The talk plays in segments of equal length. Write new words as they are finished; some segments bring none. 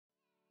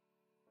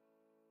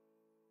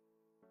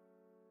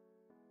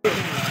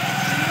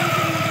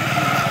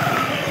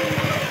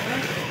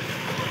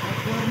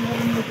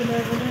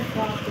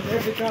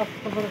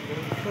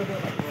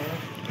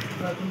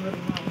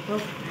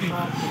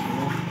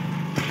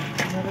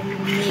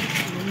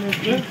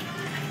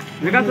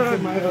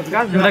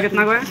विकास झूला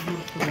कितना को है?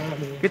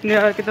 कितने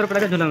रुपए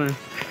का झूला में?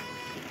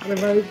 अरे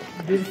भाई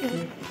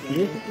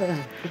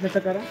कितने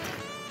तक करा?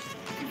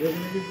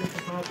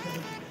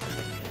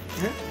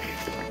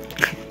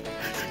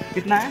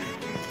 कितना है?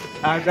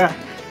 आगा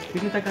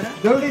कितने तक करा?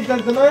 जल्दी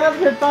चलो यार,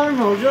 फिर टाइम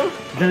हो गया।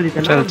 जल्दी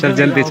चल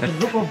जल्दी चल।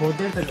 बहुत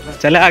देर तक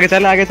चले आगे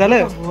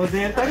चले बहुत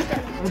देर तक।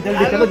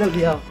 जल्दी चलो,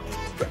 जल्दी आओ।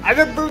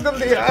 अगर तू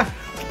जल्दी आ।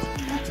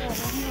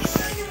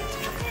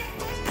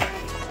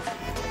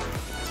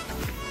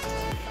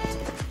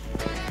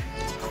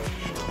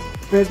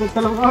 तो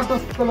चलोगा तो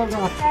चलोगा।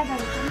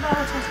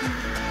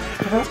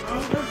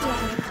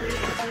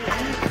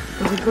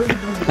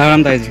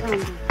 आराम ताई जी।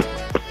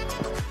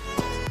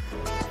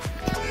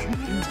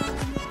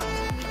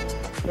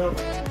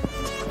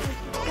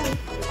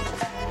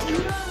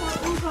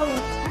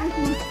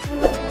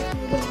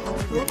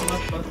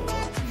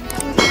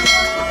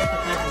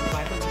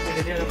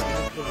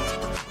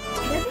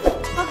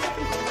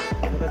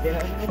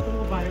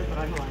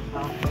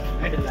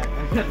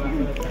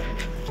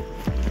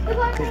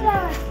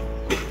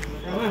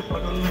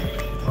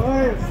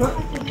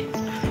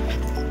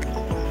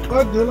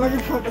 झूला की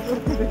फोटो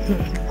करके देखो।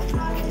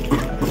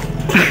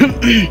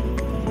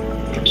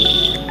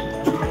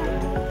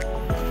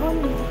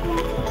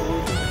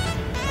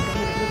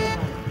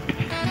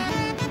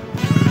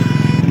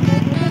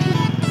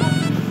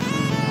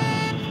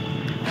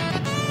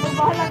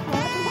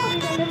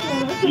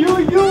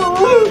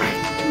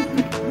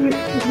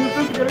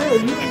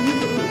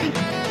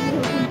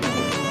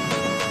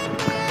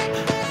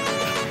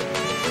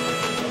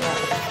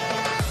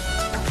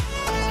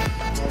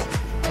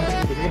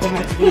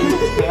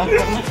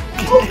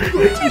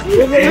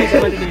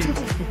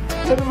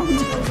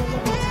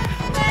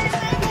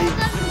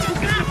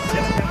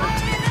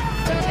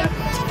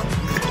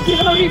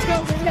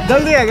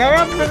 जल्दी आ गया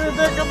यार, मेरे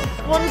देख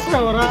कौन सा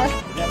हो रहा है।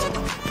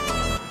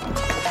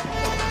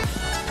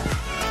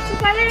 तो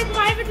पहले एक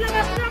बार बिट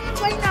लगा था मैं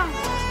कोई ना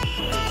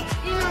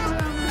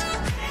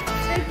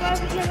एक बार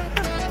बिट लगा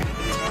था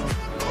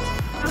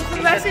आपको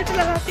वैसे तो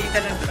लगा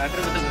चल राइटर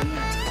बदल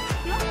बनना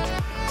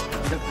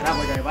जब खराब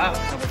हो जाए वाह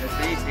खराब हो जाए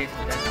सही सेट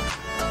हो जाए।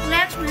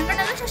 लेंस में का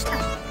डालो सस्ता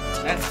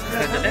लेंस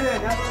चले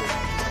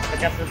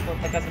 50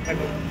 रुपए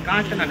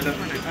कांच का ना लगा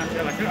ना कांच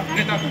का बच्चे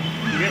अपने तो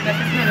ये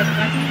पैसे नहीं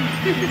लगता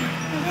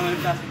हमारे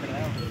पास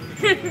कराया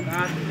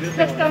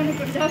सस्ता नहीं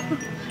पड़ जाओ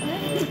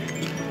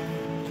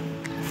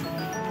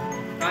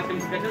कांच में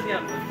स्पेशल दिया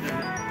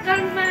कल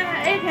मैं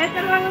एक है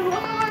करवा लो वो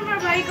मेरे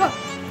भाई को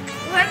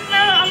वरना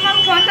अम्मा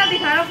को कौन सा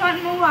दिखा रहा फोन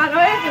में वो आ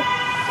रहा है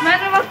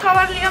मैंने वो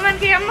कवर लिया मैंने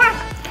कि अम्मा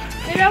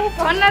मेरा वो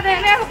फोन ना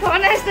देने वो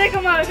फोन ऐसे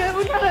कमा के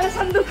उठा रहा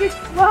संदूक की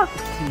वाह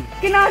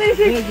किनारे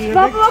से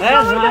बाप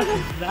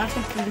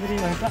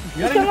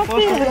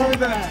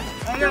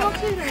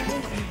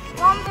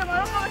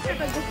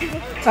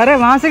अरे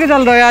वहाँ से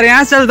चल दो यार,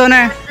 यहाँ से चल दो ना,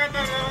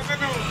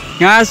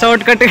 यहाँ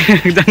शॉर्टकट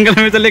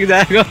जंगल में चले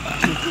जाएगा।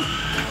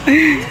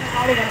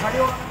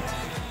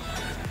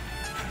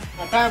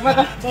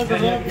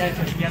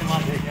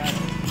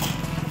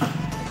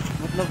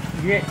 मतलब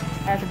ये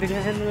ऐसे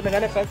बिजनेस में लगा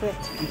ले पैसे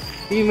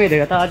टीम में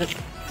देगा था आज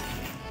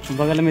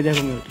बगल में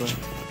देखो मेरे तो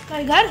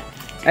घर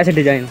ऐसे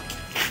डिजाइन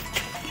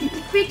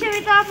पीछे भी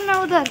तो अपना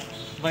उधर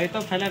भाई तो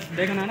पहले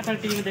देखना है ना, पहले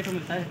टीवी में देखो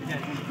मिलता है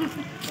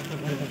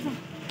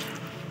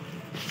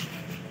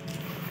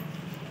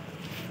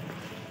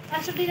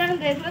ऐसे डिजाइन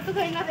देख लो तो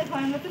कहीं ना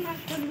दिखाएंगे तो ना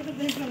तो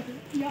देख लो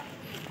या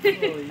ये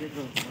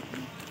तो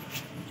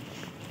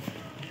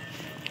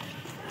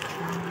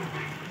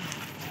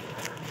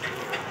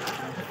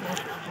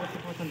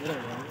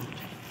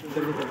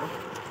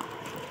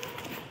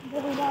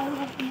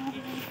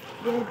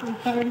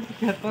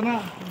कहता ना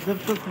जब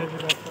तो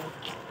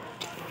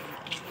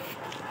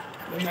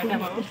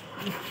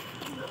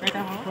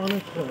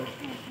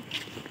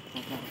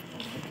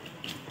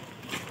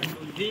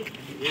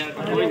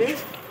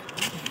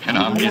And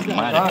I'm getting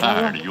mighty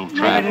tired of your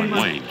traveling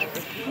ways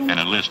and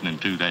of listening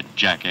to that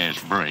jackass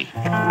Bray.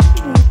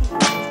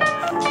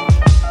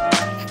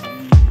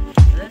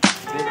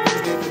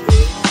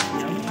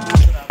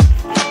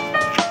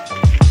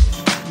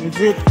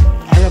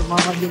 अगर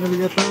मामा जी मिल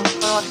गया तो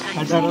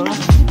हजार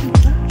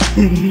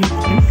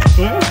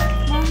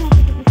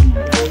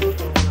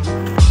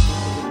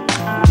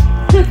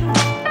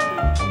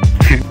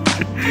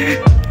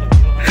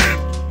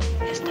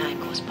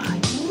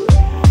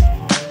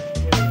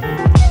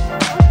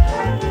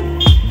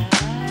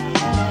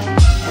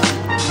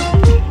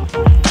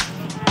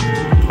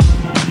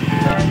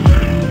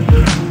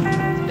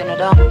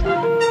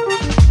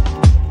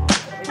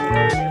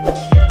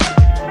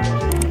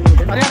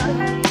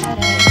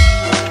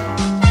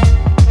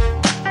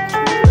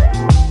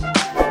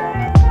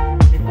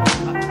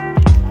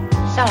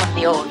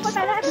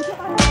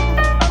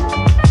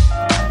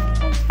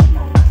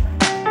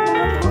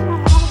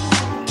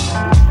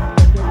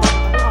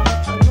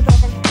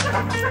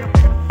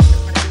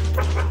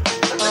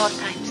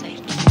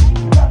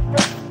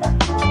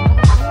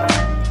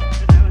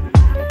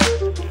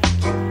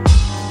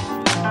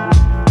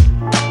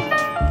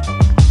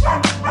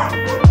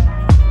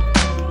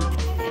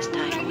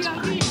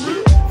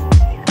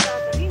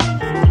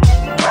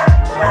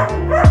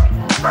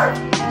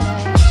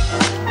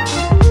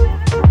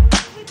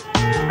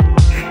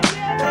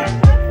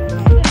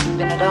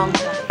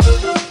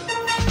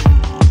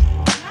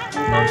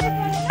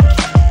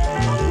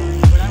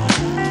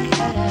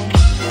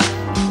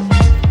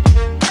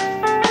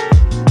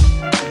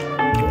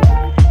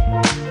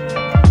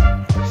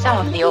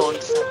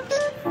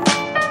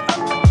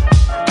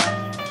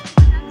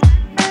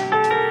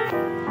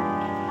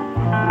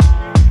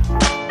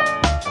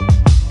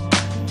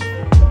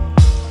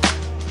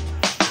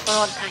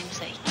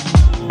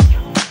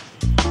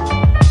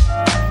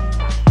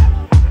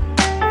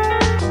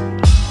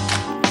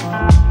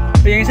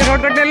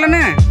रोड कट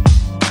लेने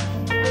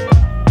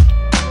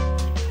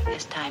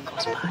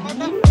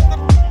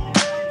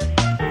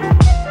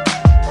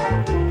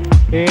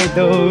हे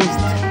दोस्त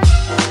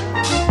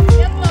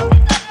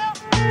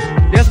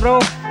यस ब्रो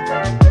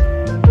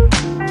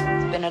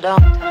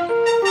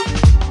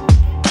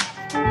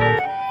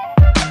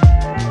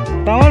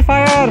टावर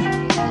फायर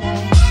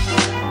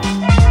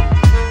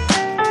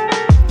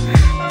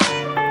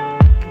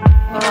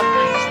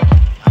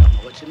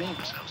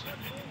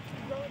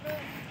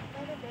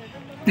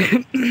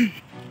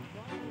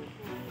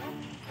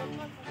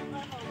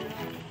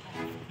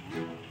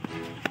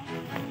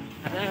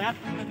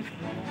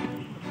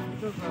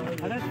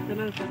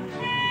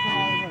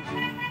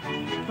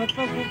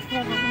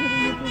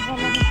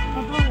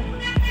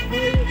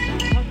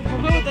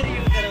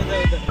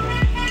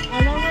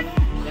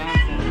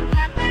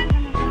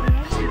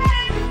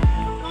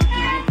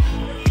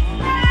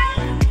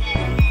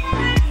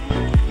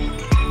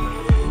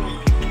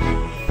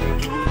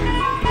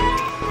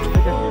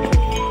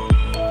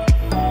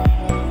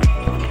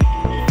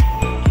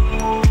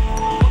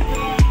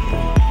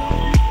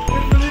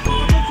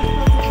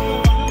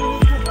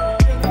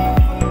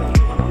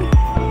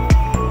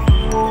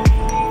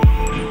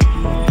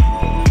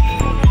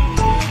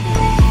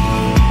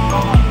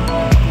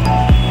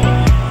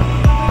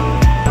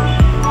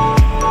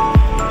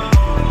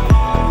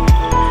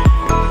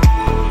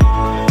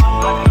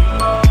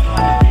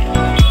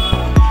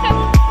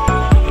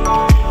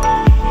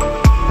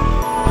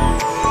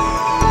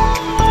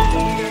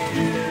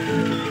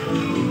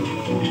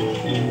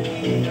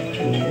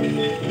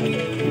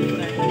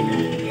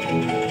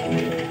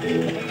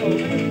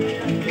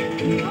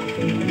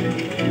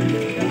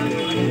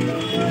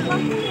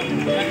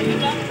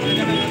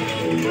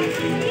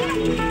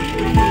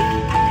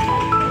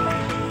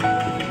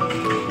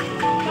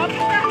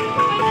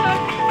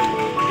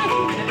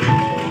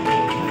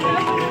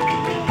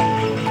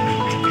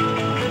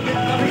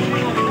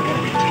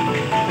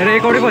अरे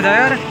एक और हो जाए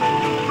यार,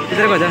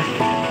 इधर को जा।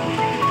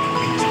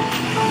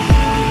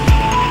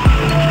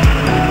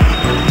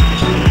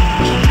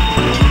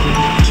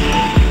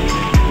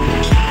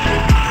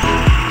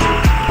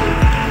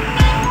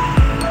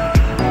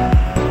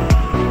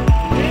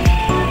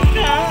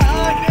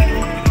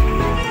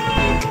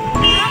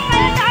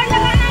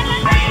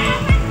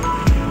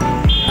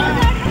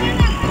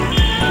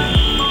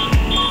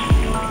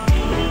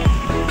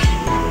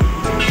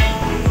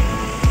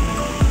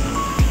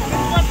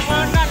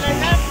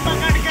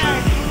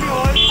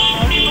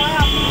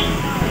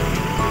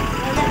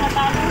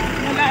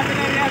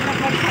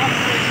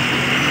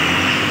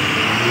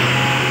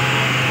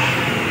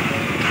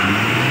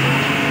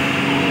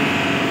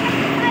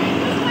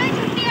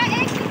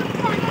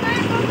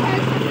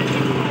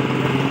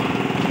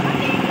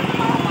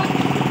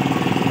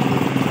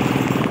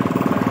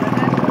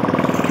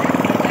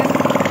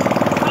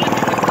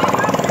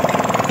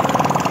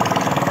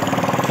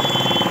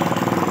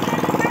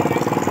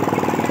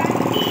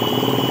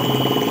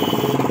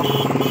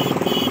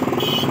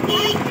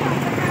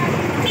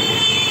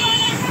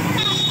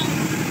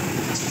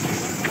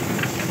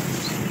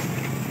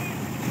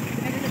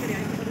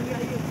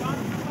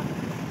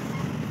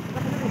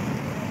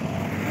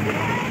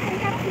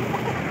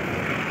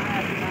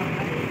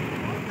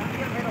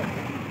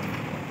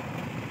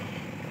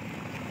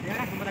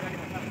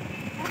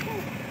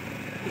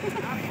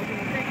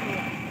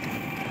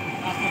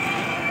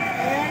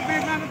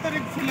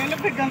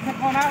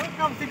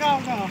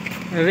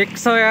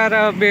 रिक्शा यार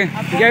अभी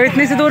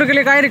इतनी सी दूर के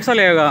लिए काहे रिक्शा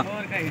लेगा?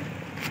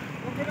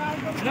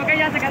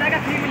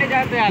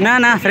 ना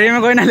ना फ्री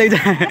में कोई ना ले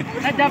जाए।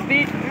 जब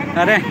भी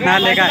अरे ना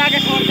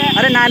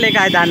लेकर ना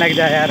आए दान लग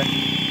जाए यार।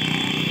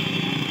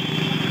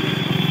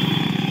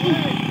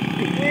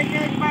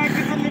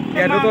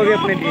 यार रुको भी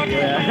अपने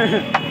लिए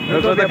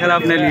रुको तो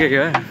खराब अपने लिए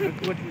है।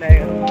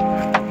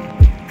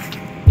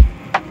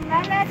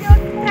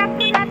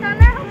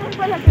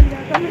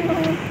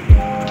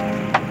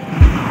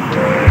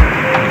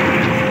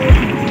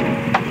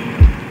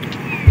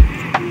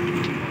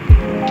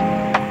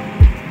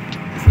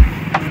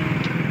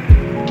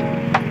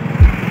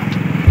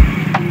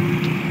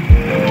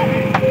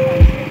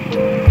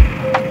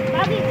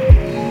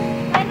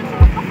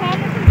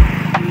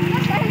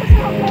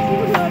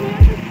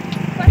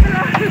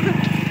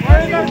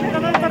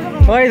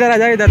 ओ इधर आ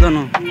जाओ, इधर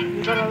दोनों।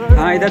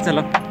 हाँ इधर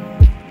चलो,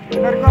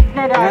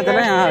 यहाँ चलो,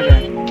 यहाँ आ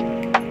जाए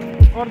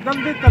और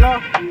जल्दी चलो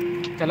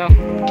चलो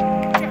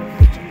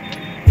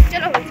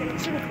चलो चलो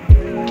चलो।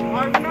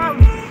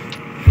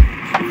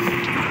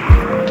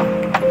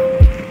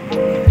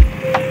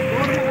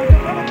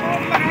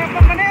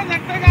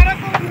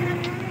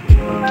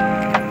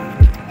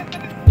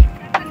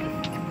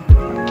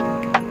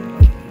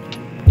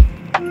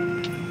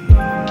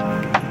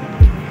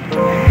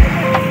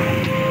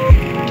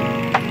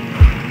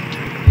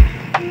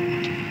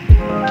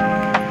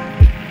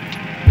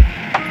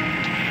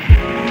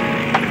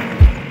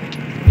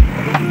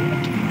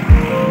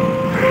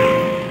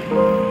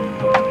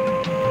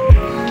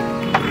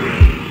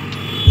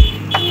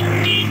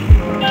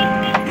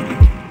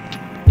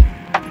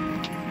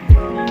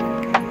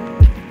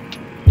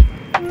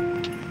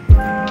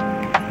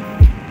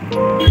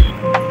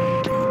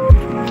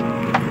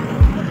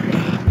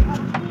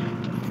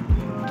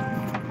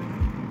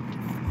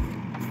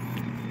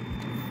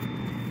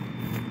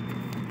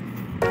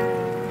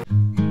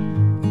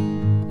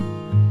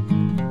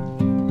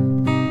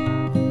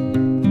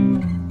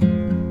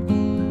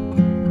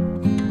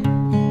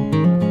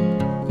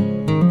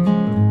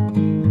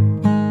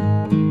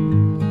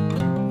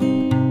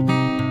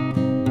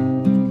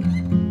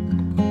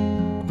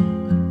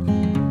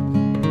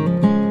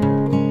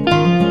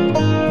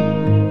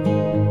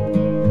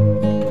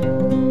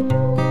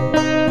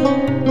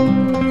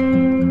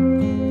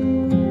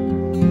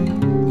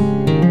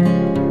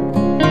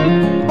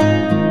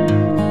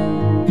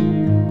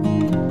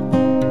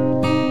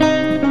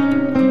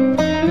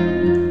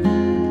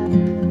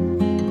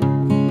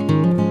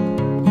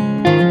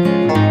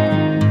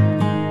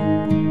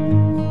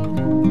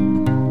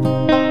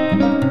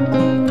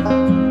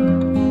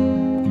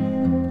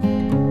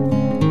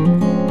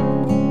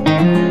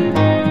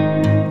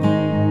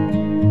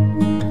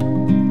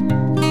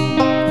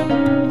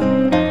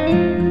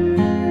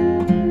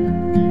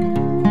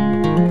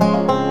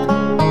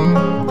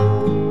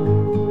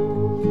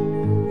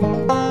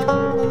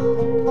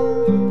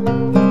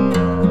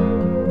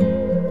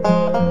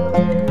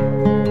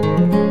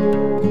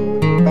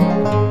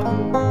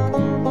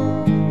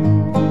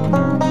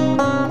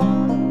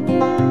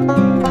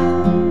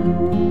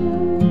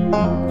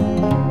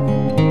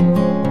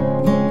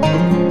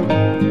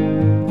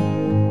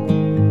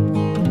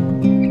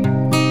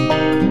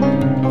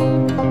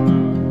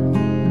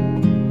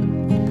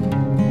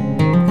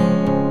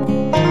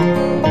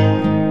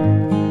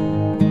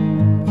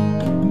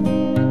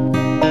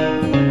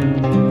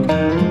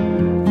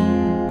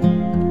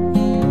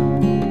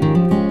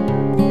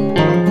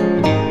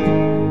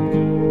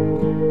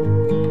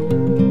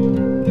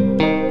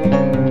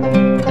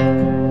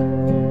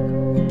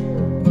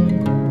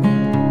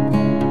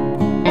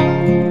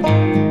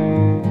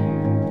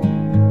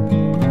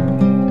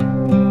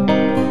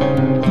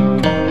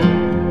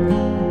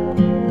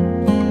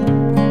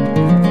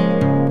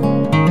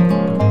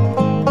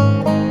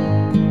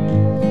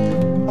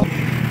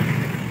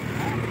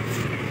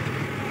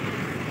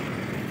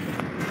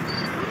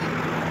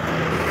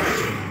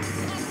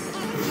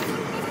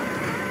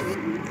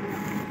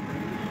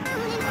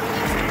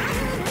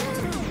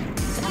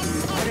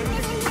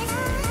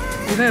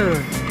 किधर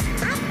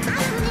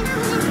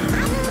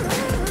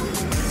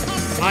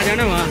वहाँ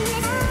जाना वहाँ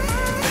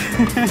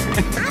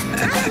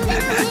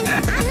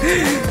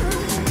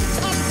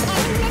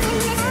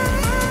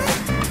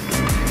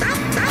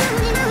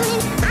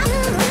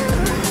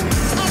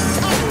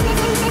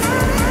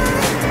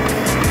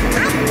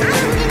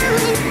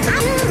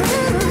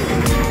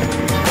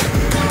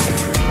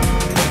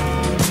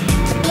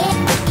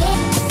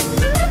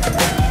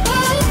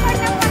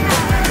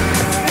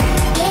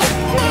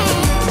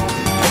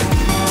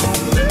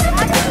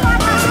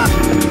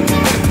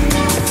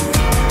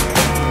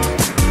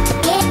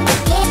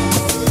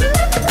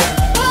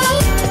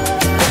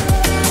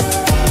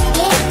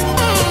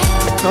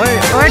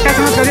ओए टच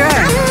मत करियो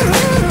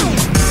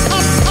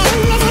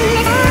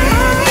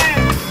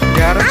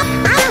यार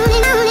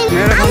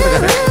मेरा फोन तो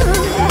कर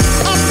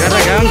यार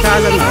गेम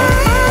चाल ना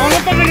कौन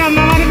तो भी करना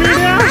हमारी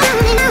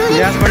वीडियो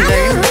यस बन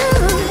जाएगी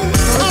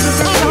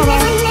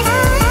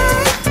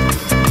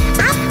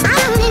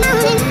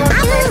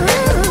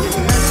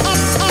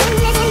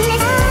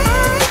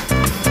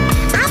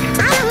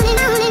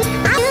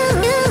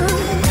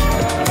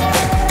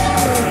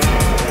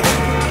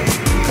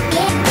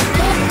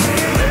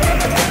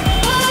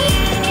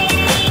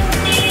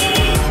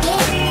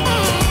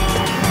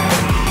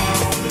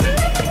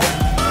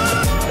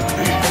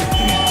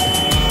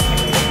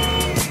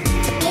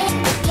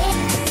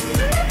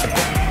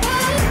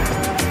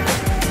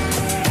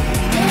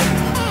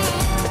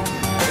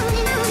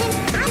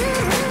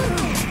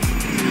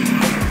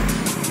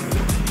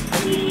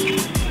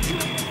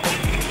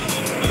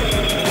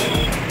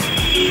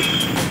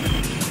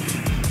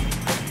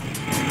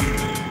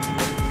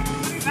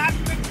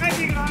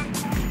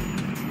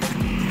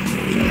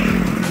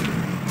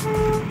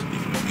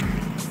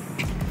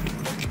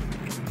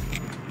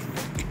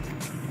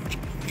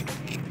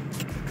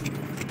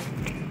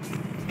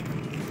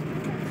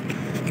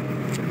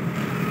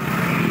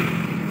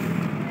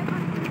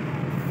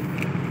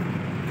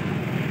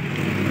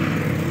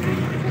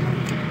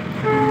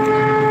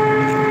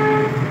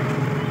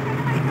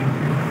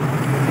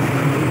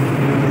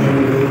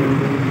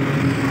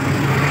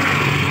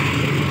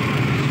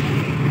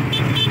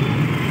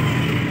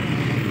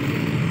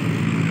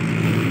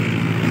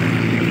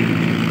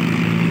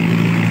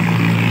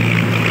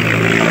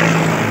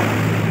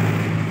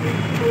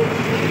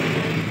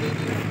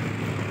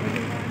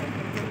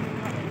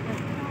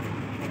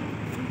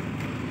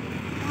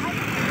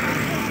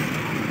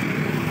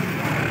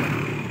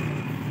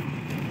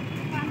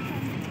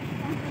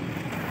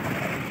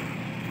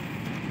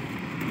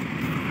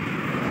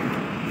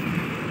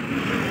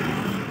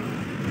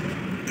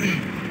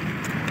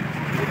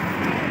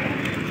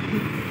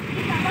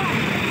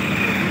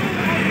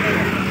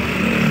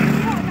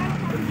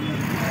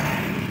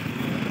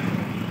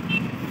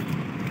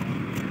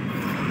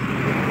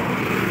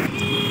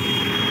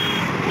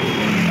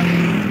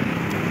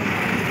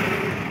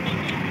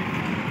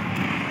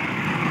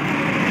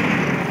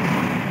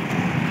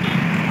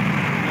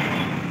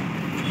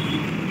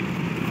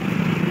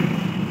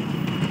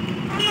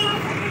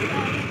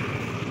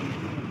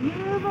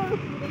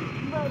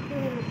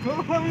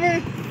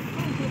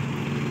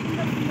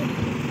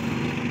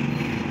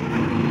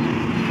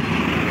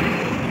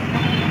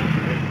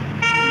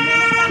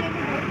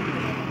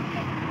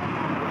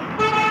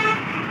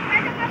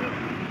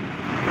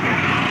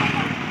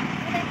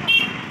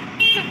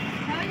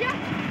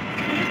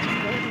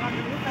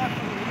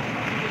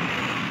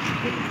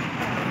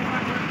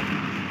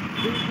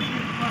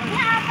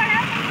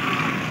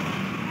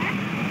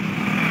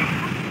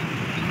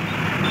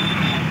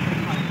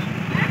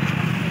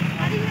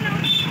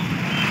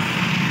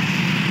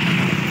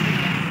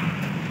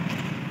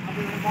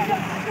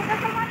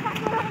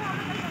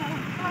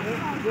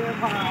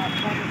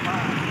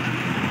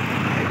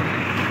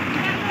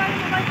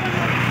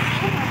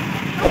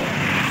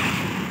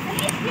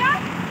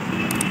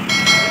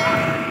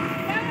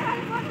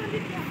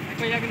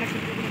कोई आगे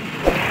ना